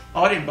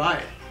 Oh, I didn't buy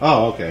it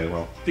Oh, okay,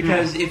 well.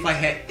 because if I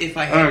had It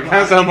bought kind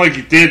of sounded like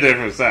you did there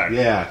for a sec.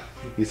 Yeah.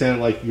 You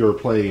sounded like you were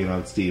playing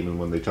on Steam and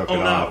when they took Oh, it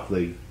no. off,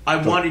 they... I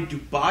wanted to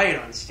buy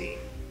it on Steam,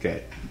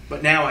 Okay.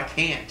 but now I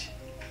can't.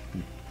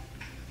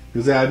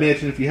 Because I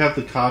imagine if you have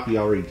the copy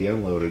already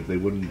downloaded, they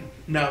wouldn't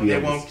No, be they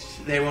able to won't.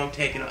 They won't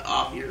take it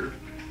off your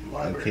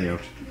library.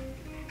 account.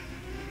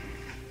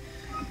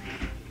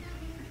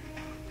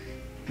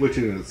 Which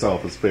in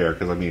itself is fair,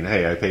 because I mean,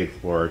 hey, I paid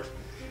for it.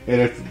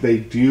 And if they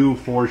do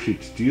force you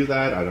to do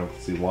that, I don't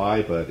see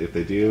why, but if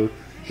they do,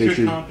 they Should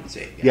should...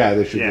 compensate. Yeah,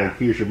 they should, Yeah. like,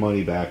 here's your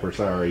money back, we're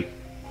sorry.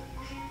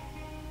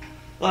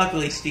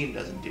 Luckily, Steam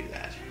doesn't do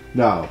that.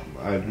 No,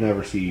 I've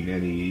never seen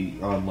any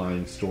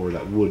online store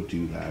that would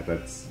do that.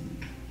 That's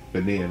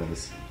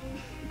bananas.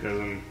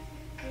 Because,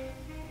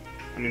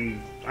 I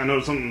mean, I know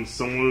something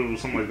similar,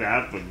 something like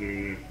that, but I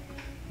mean,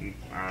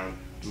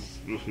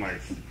 just my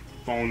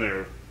phone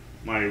there,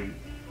 a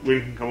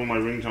couple of my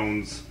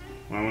ringtones.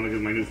 When I want to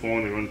get my new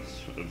phone, they run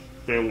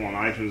available on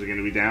iTunes again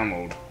to be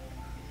download.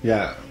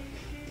 Yeah.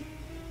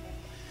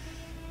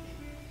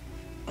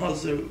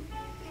 Also,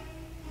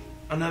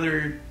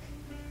 a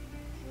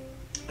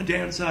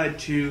downside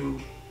to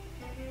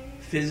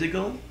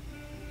physical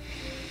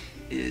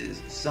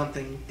is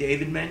something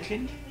David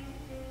mentioned.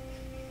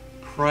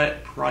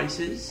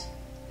 Prices.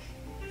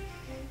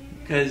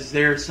 Because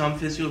there are some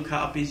physical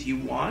copies you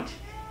want,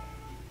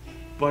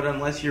 but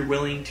unless you're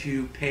willing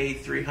to pay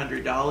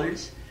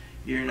 $300,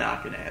 you're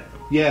not going to have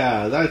them.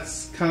 Yeah,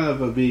 that's kind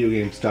of a video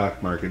game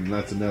stock market, and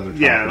that's another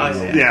topic. Yeah, that's-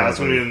 we'll yeah, that's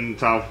cover. going to be in the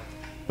top.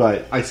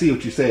 But I see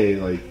what you say.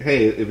 Like,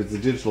 hey, if it's a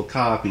digital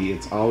copy,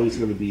 it's always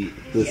going to be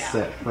this Yeah.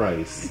 set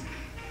price,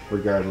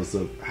 regardless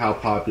of how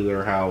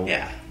popular, how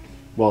Yeah.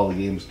 well the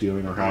game's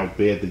doing, or how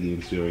bad the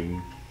game's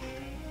doing.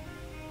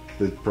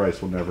 The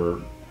price will never.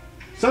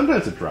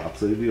 Sometimes it drops.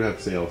 They do have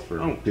sales for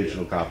Oh,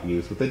 digital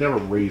copies, but they never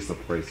raise the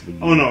price of the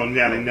game. Oh no,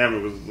 yeah, they never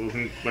was. I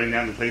think right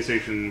now the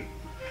PlayStation,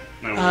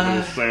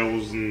 those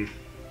sales and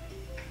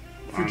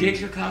For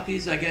digital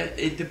copies, I guess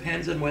it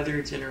depends on whether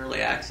it's in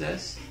early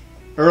access.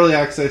 Early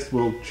access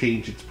will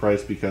change its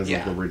price because Yeah.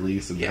 of the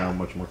release and Yeah. how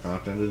much more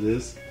content it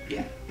is.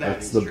 Yeah,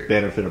 That's is the true.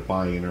 benefit of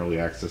buying an early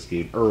access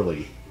game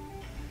early,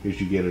 is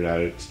you get it at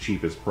its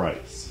cheapest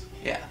price.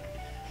 Yeah.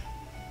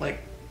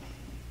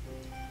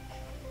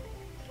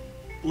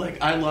 Like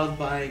I love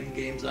buying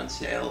games on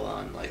sale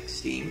on like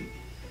Steam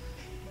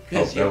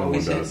because you everyone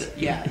always does.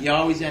 you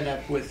always end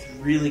up with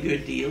really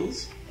good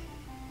deals.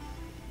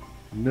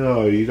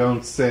 No, you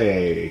don't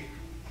say.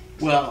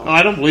 Well, Oh,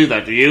 I don't believe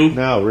that. Do you?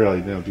 No,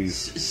 really, no,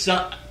 geez.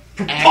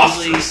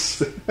 actually,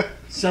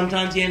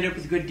 sometimes you end up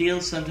with good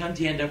deals. Sometimes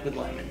you end up with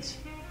lemons.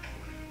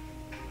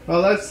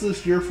 Well, that's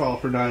just your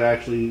fault for not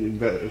actually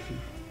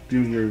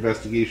doing your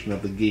investigation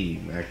of the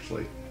game,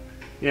 actually.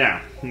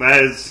 Yeah,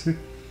 that is.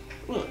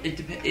 Well,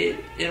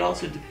 it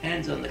also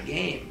depends on the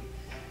game,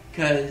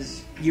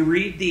 because you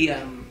read the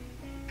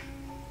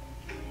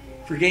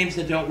for games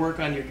that don't work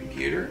on your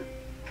computer.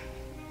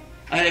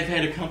 I've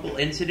had a couple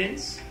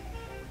incidents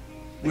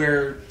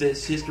where the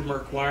system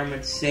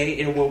requirements say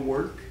it will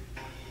work.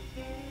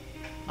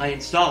 I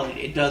install it,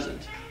 it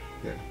doesn't.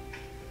 Yeah.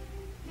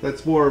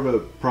 That's more of a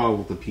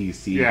problem with the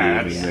PC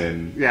Yeah, gaming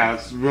than... Yeah,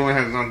 it really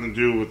has nothing to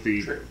do with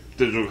the True.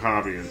 digital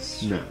copy.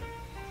 It's No.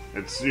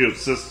 it's your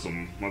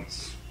system.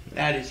 That's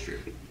That is true.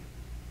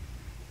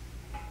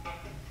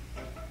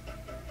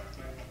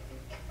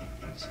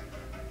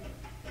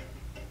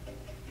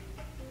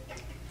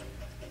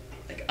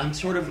 Like, I'm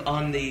sort of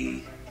on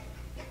the...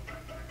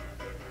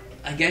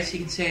 I guess you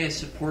can say I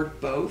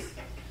support both,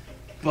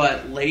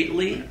 but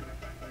lately,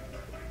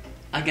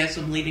 I guess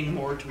I'm leaning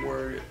more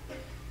toward...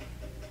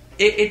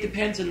 It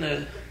depends on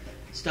the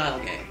style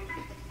game.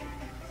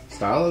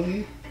 Style of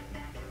game?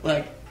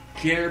 Like,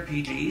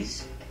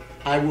 JRPGs,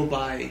 I will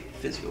buy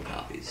physical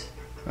copies.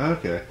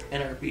 Okay.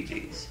 And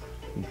RPGs.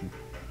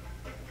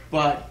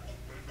 But,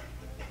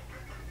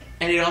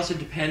 and it also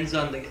depends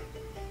on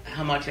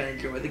how much I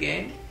enjoy the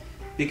game.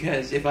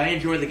 Because if I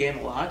enjoy the game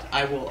a lot,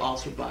 I will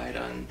also buy it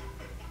on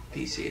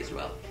PC as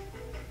well.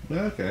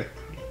 Okay.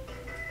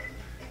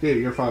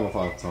 Dave, your final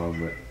thoughts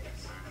on it?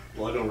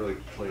 Well, I don't really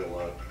play a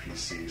lot of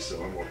PC,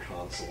 so I'm more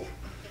console.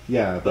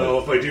 Yeah, but... Though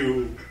if I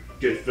do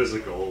get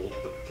physical,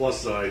 the plus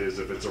side is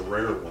if it's a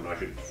rare one, I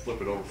can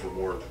flip it over for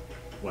more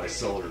when I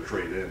sell it or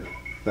trade in.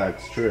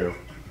 That's true.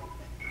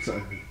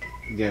 So,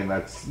 again,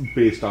 that's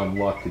based on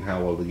luck and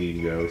how well the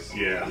game goes.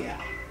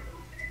 Yeah.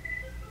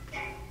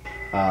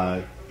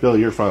 Bill,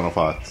 your final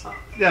thoughts?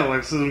 yeah,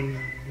 like so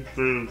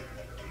for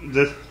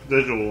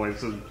digital, like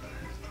so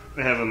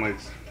they have them like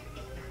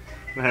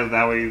they have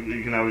that way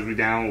you can always be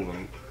down with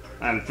them.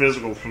 And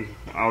physical, from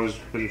always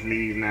been for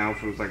me now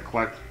for like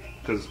collect,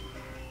 because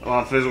a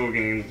lot of physical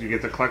games you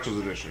get the collector's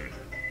edition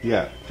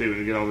Yeah. too,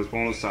 you get all this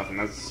bonus stuff, and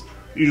that's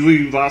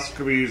usually the last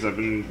couple of years I've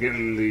been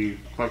getting the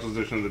collector's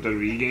edition of the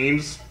WWE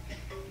games,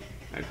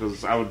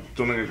 because don't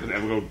think I could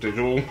ever go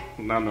digital.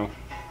 No,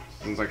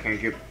 since I can't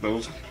get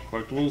those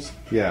collectibles.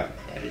 Yeah.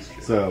 That is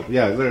true. So,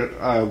 yeah,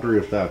 I agree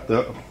with that.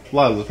 A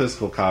lot of the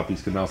physical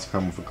copies can also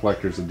come with a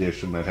collector's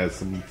edition that has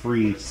some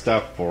free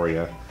stuff for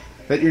you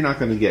that you're not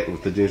going to get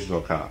with the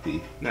digital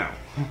copy. No,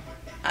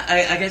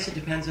 I guess it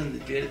depends on the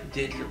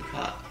digital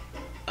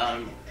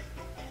on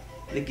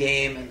the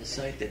game and the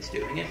site that's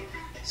doing it.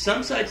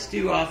 Some sites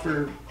do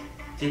offer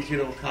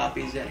digital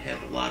copies that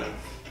have a lot of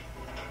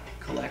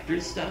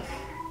collector's stuff,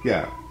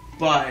 Yeah.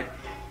 but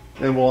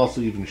And we'll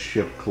also even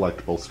ship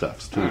collectible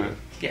stuffs, too. Alright.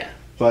 yeah,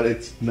 But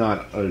it's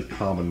not a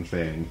common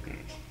thing.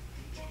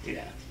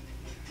 yeah.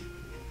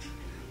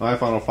 My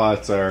final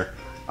thoughts are,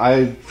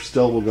 I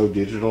still will go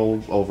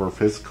digital over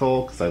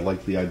physical because I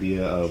like the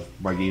idea of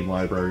my game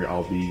library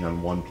all being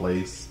on one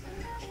place.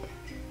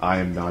 I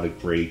am not a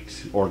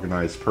great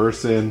organized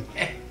person.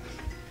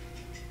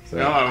 So,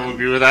 no, I will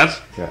agree with that.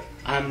 yeah.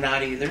 I'm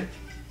not either.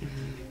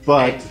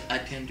 But I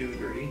tend to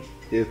agree.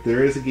 if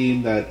there is a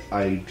game that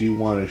I do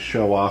want to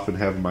show off and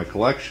have in my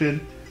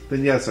collection,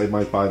 then yes, I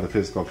might buy the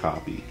physical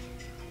copy.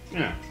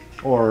 Yeah.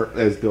 Or,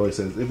 as Billy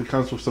says, if it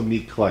comes with some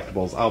neat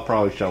collectibles, I'll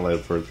probably shell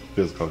out for a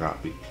physical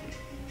copy.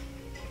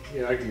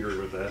 Yeah, I can agree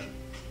with that.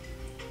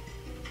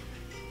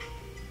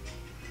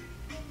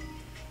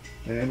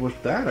 And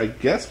with that, I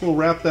guess we'll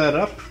wrap that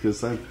up,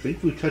 because I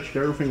think we touched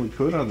everything we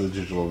could on the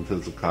digital and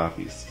physical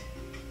copies.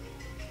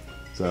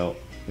 So,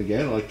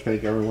 again, I'd like to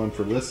thank everyone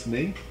for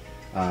listening.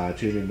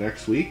 Tune in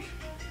next week,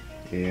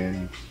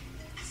 and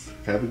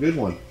have a good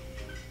one.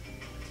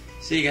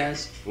 See you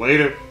guys.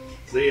 Later.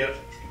 See ya.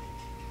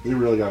 We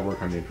really got to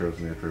work on the intros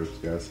and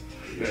outros, guys.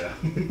 Yeah.